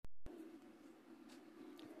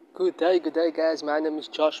Good day, guys. My name is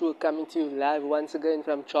Joshua, coming to you live once again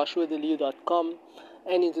from joshuadeleo.com.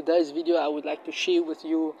 And in today's video, I would like to share with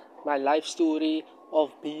you my life story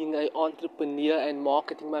of being an entrepreneur and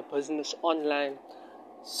marketing my business online.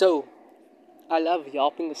 So, I love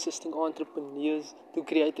helping assisting entrepreneurs to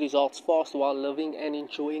create results fast while living and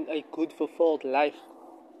enjoying a good, fulfilled life.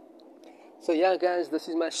 So, yeah, guys, this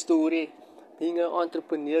is my story. Being an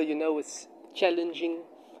entrepreneur, it's challenging.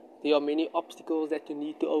 There are many obstacles that you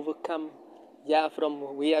need to overcome. Yeah,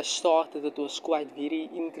 from where I started, it was quite very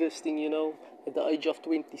interesting, at the age of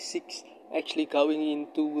 26, actually going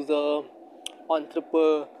into the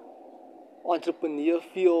entrepreneur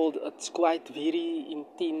field. It's quite very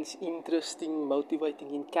intense, interesting,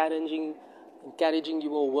 motivating, encouraging.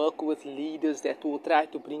 You will work with leaders that will try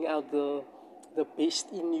to bring out the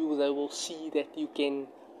best in you. They will see that you can,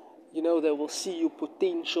 they will see your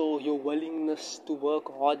potential, your willingness to work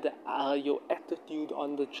hard, your attitude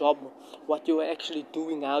on the job, what you are actually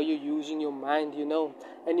doing, how you're using your mind,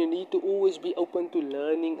 and you need to always be open to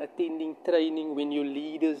learning, attending training when your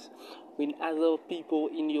leaders, when other people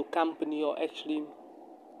in your company are actually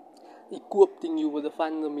equipping you with the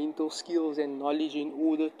fundamental skills and knowledge in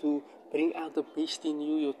order to bring out the best in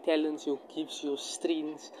you, your talents, your gifts, your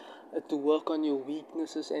strengths, to work on your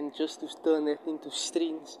weaknesses and just to turn that into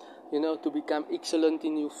strengths, to become excellent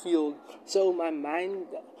in your field. So my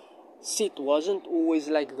mindset wasn't always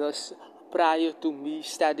like this prior to me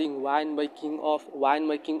studying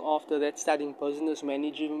winemaking after that, studying business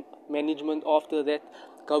management after that,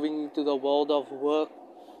 going into the world of work.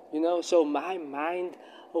 So my mind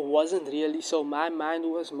wasn't really, so my mind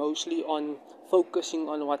was mostly on focusing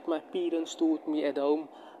on what my parents taught me at home,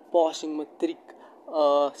 passing matric,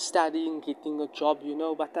 studying, getting a job,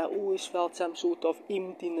 but I always felt some sort of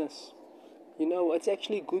emptiness. It's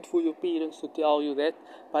actually good for your parents to tell you that,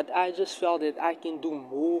 but I just felt that I can do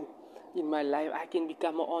more in my life. I can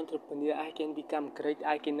become an entrepreneur, I can become great,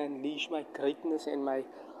 I can unleash my greatness and my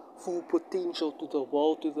full potential to the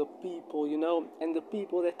world, to the people, and the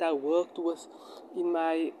people that I worked with in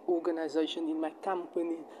my organization, in my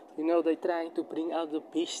company, they're trying to bring out the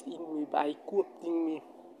best in me by equipping me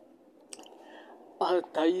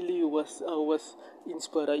daily with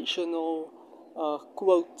inspirational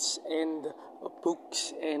quotes and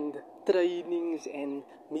books and trainings, and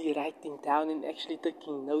me writing down and actually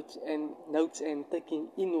taking notes and taking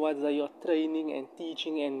in what they are training and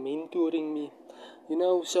teaching and mentoring me.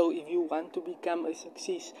 So if you want to become a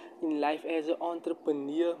success in life as an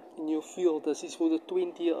entrepreneur in your field, this is for the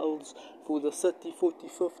 20-year-olds, for the 30, 40,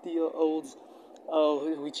 50-year-olds,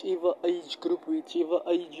 whichever age group, whichever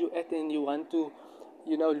age you're at, and you want to,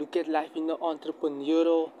 look at life in the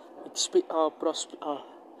entrepreneurial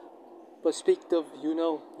perspective.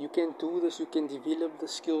 You can do this, you can develop the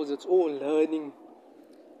skills. It's all learning.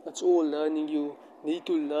 You need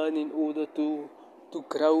to learn in order to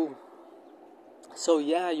grow. So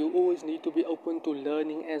yeah, you always need to be open to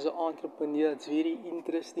learning as an entrepreneur. It's very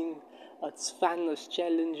interesting, it's fun, it's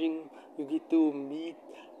challenging. You get to meet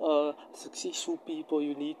successful people,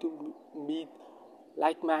 you need to meet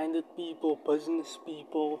like-minded people, business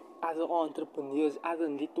people, other entrepreneurs, other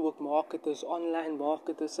network marketers, online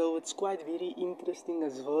marketers. So it's quite very interesting,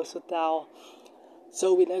 it's versatile.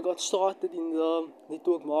 So when I got started in the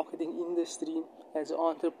network marketing industry as an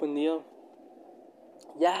entrepreneur,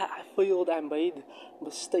 yeah, I failed, I made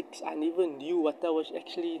mistakes. I never knew what I was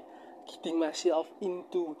actually getting myself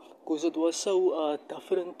into, because it was so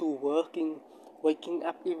different to waking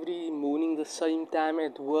up every morning the same time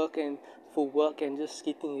at work and for work and just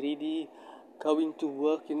getting ready, going to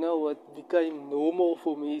work. It became normal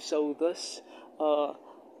for me. So this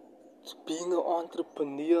being an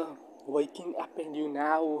entrepreneur, waking up and you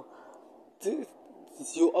now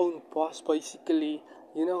it's your own boss basically.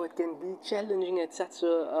 It can be challenging at such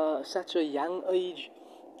a young age.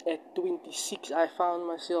 At 26, I found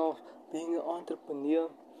myself being an entrepreneur,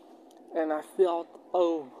 and I felt,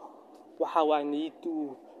 oh, wow, I need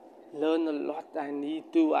to learn a lot. I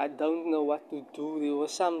don't know what to do. There were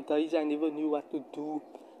some days I never knew what to do.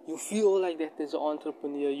 You feel like that as an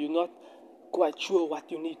entrepreneur. You're not quite sure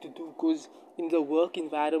what you need to do, because in the work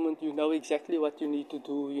environment you know exactly what you need to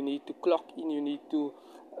do. You need to clock in, you need to,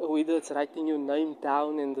 whether it's writing your name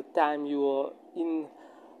down and the time you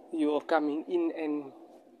are coming in, and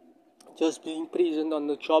just being present on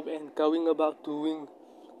the job and going about doing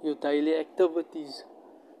your daily activities.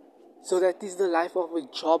 So that is the life of a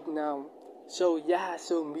job now. So yeah,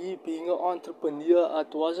 so me being an entrepreneur,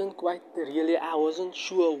 it wasn't quite really, I wasn't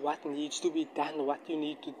sure what needs to be done, what you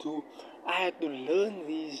need to do. I had to learn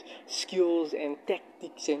these skills and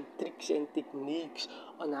tactics and tricks and techniques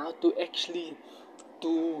on how to actually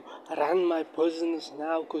to run my business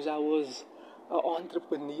now because I was an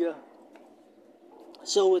entrepreneur.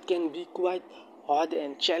 So it can be quite hard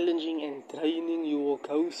and challenging and draining. You will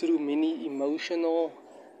go through many emotional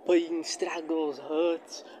pain, struggles,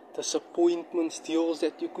 hurts, disappointments, deals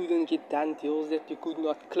that you couldn't get done, deals that you could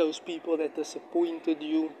not close, people that disappointed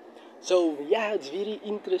you. So yeah, it's very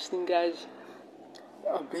interesting, guys.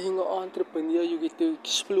 Being an entrepreneur, you get to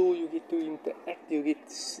explore, you get to interact, you get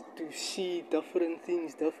to see different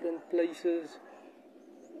things, different places.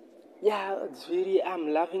 Yeah,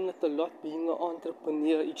 I'm loving it a lot being an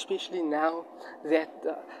entrepreneur, especially now that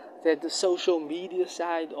that the social media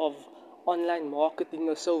side of online marketing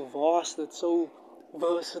is so vast, it's so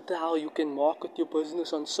versatile. You can market your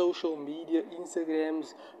business on social media,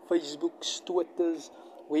 Instagrams, Facebooks, Twitters,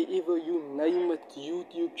 wherever you name it,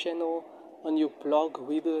 YouTube channel, on your blog,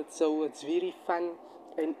 whether so it's very fun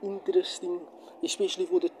and interesting, especially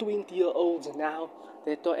for the 20-year-olds now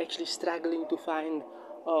that are actually struggling to find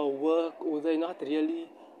work, or they're not really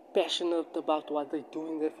passionate about what they're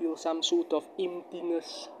doing. They feel some sort of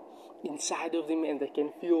emptiness inside of them, and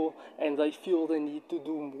they feel they need to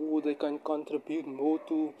do more. They can contribute more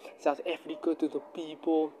to South Africa, to the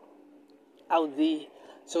people out there.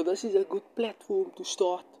 So this is a good platform to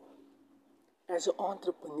start as an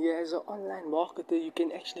entrepreneur, as an online marketer. You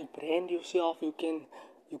can actually brand yourself. You can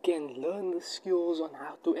learn the skills on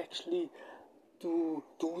how to actually to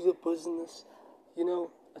do the business.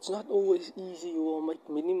 It's not always easy. You will make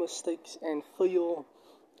many mistakes and fail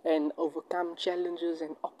and overcome challenges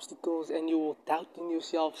and obstacles, and you will doubt in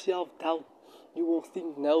yourself, self-doubt. You will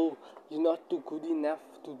think, no, you're not too good enough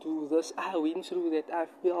to do this. I went through that. I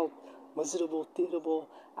felt miserable, terrible.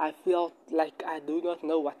 I felt like I do not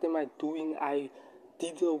know what am I doing. I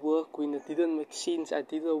did the work when it didn't make sense. I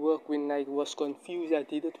did the work when I was confused. I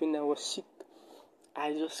did it when I was sick.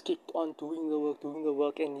 I just kept on doing the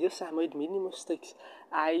work, and yes, I made many mistakes.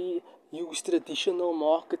 I used traditional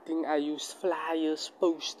marketing. I used flyers,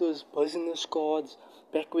 posters, business cards.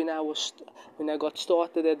 Back when I got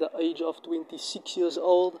started at the age of 26 years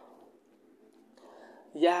old.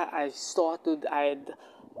 Yeah, I had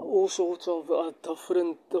all sorts of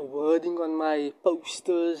different wording on my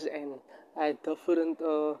posters, and I had different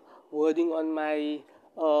wording on my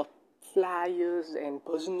uh, flyers and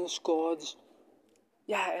business cards.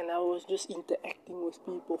 Yeah, and I was just interacting with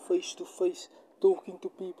people face to face, talking to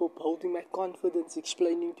people, building my confidence,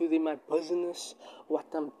 explaining to them my business, what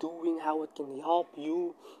I'm doing, how it can help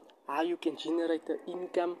you, how you can generate the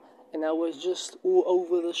income. And I was just all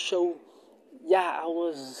over the show. Yeah, I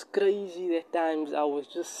was crazy at times. I was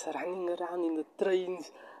just running around in the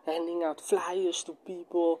trains, handing out flyers to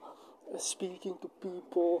people, speaking to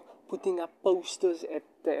people, putting up posters at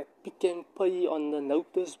Pick and Pay, on the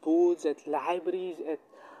notice boards, at libraries, at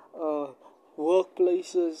uh,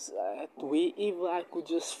 workplaces, at wherever I could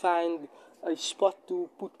just find a spot to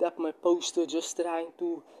put up my poster, just trying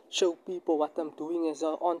to show people what I'm doing as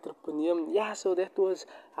an entrepreneur. Yeah, so that was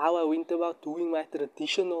how I went about doing my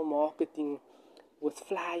traditional marketing with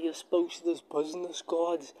flyers, posters, business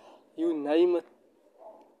cards, you name it.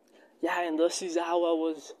 Yeah, and this is how I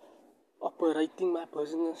was operating my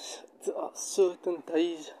business certain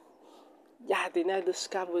days. Yeah, then I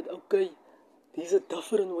discovered, okay, there's a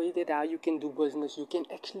different way that how you can do business. You can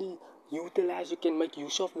actually you can make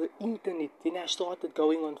use of the internet. Then I started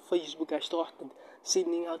going on Facebook. I started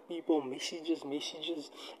sending out people messages,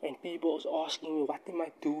 and people was asking me, what am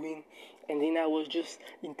I doing? And then I was just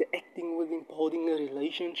interacting with them, building a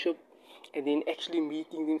relationship, and then actually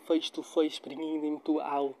meeting them face to face, bringing them to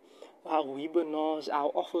our webinars,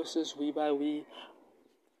 our offices, whereby we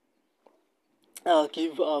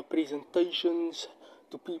give presentations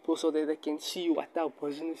to people so that they can see what our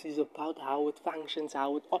business is about, how it functions,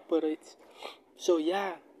 how it operates. So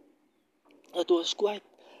yeah, it was quite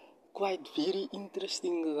very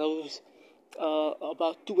interesting. Those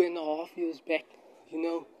about 2.5 years back, you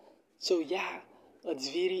know. So yeah, it's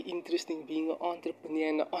very interesting being an entrepreneur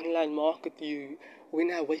and an online marketer.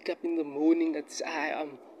 When I wake up in the morning, I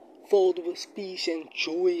am filled with peace and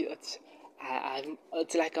joy. It's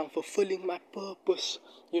like I'm fulfilling my purpose.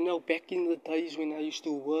 Back in the days when I used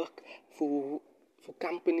to work for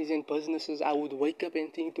companies and businesses, I would wake up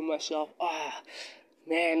and think to myself,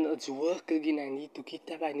 man, it's work again. I need to get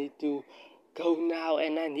up. I need to go now.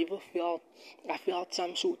 And I felt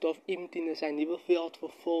some sort of emptiness. I never felt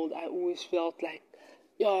fulfilled. I always felt like,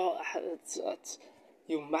 yeah, it's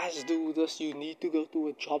You must do this. You need to go to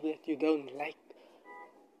a job that you don't like.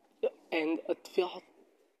 And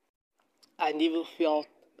I never felt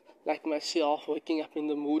like myself waking up in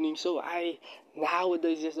the morning. So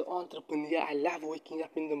nowadays as an entrepreneur, I love waking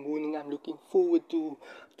up in the morning. I'm looking forward to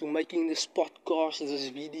making this podcast,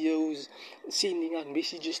 these videos, sending out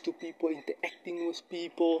messages to people, interacting with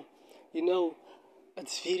people. You know,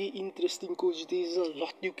 it's very interesting because there's a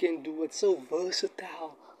lot you can do. It's so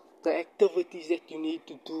versatile. The activities that you need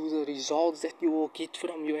to do, the results that you will get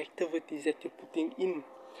from your activities that you're putting in.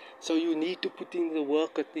 So you need to put in the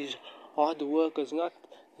work. It is hard work. It's not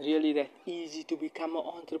really that easy to become an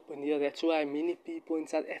entrepreneur. That's why many people in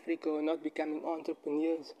South Africa are not becoming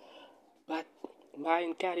entrepreneurs. But my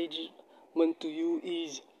encouragement to you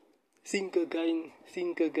is think again,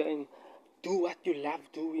 do what you love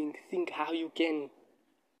doing, think how you can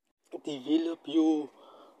develop your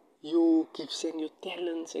gifts and your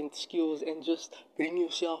talents and skills, and just bring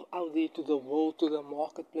yourself out there to the world, to the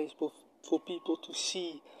marketplace for people to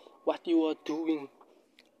see what you are doing.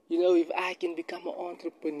 You know, if I can become an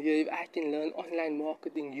entrepreneur, if I can learn online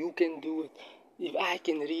marketing, you can do it. If I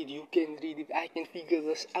can read, you can read. If I can figure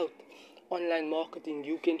this out, online marketing,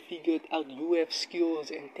 you can figure it out. You have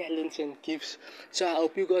skills and talents and gifts. So I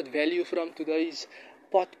hope you got value from today's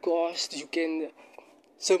podcast. You can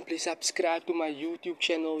simply subscribe to my YouTube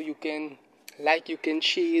channel. You can you can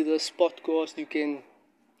share this podcast. You can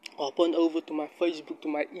hop on over to my Facebook, to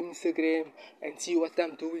my Instagram, and see what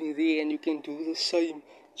I'm doing there. And you can do the same,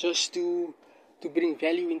 just to bring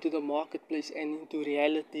value into the marketplace and into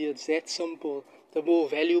reality. It's that simple. The more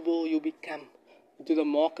valuable you become to the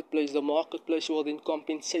marketplace will then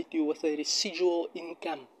compensate you with a residual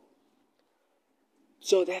income.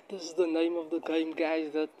 So that is the name of the game,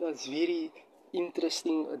 guys. That's very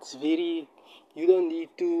interesting. You don't need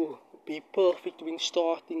to be perfect when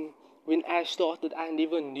starting. When I started, I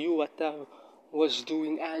never knew what I was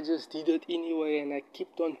doing. I just did it anyway, and I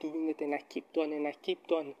kept on doing it, and I kept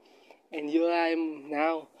on. And here I am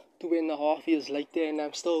now, 2.5 years later, and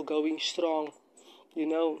I'm still going strong. You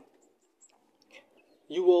know,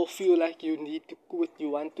 you will feel like you need to quit, you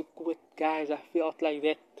want to quit. Guys, I felt like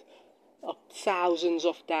that thousands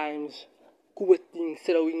of times, quitting,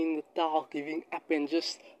 throwing in the towel, giving up, and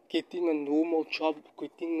just getting a normal job,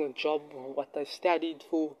 quitting a job, what I studied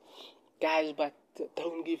for. Guys, but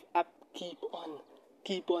don't give up, keep on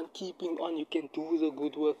keeping on. You can do the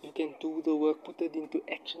good work, you can do the work, put it into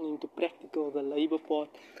action, into practical, the labor part.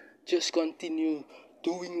 Just continue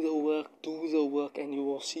doing the work, do the work, and you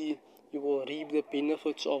will see, you will reap the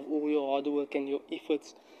benefits of all your hard work and your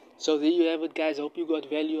efforts. So there you have it, guys. I hope you got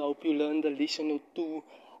value. I hope you learned a lesson or two.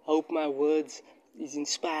 I hope my words is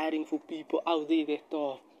inspiring for people out there that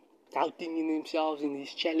are doubting in themselves in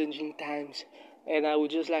these challenging times. And I would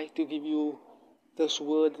just like to give you this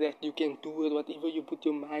word that you can do it. Whatever you put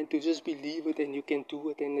your mind to, just believe it, and you can do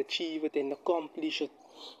it and achieve it and accomplish it.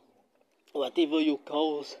 Whatever your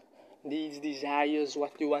goals, needs, desires,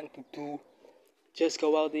 what you want to do, just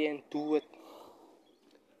go out there and do it.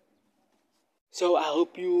 So I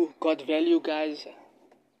hope you got value, guys.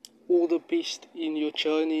 All the best in your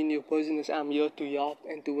journey, in your business. I'm here to help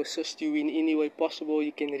and to assist you in any way possible.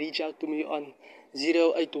 You can reach out to me on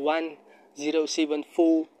 081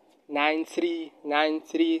 074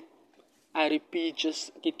 9393. I repeat,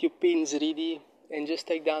 just get your pens ready and just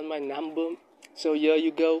take down my number. So here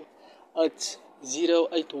you go. It's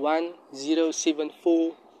 081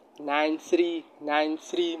 074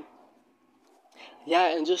 9393.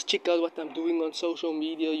 Yeah, and just check out what I'm doing on social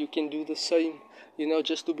media. You can do the same,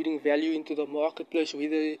 just to bring value into the marketplace.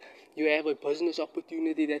 Whether you have a business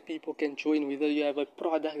opportunity that people can join, whether you have a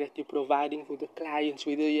product that you're providing for the clients,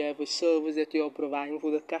 whether you have a service that you're providing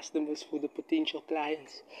for the customers, for the potential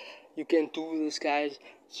clients. You can do this, guys.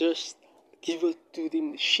 Just give it to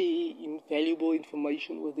them, share valuable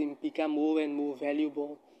information with them, become more and more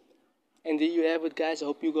valuable. And there you have it, guys. I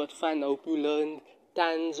hope you got fun. I hope you learned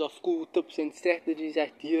tons of cool tips and strategies,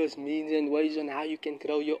 ideas, means and ways on how you can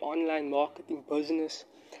grow your online marketing business.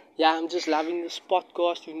 Yeah, I'm just loving this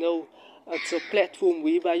podcast. It's a platform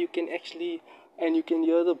whereby you can actually, and you can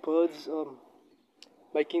hear the birds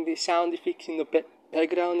making their sound effects in the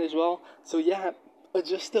background as well. So yeah, it's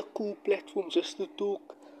just a cool platform just to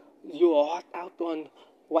talk your heart out on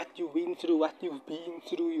what you went through, what you've been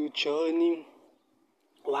through, your journey,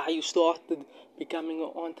 why you started becoming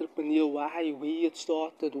an entrepreneur, where it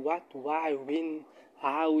started, what, why, when,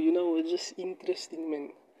 how, it's just interesting,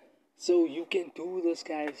 man. So you can do this,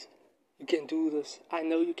 guys. You can do this. I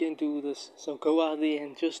know you can do this. So go out there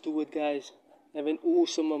and just do it, guys. Have an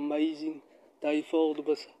awesome, amazing day filled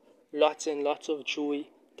with lots and lots of joy.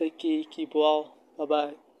 Take care, keep well. Bye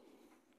bye.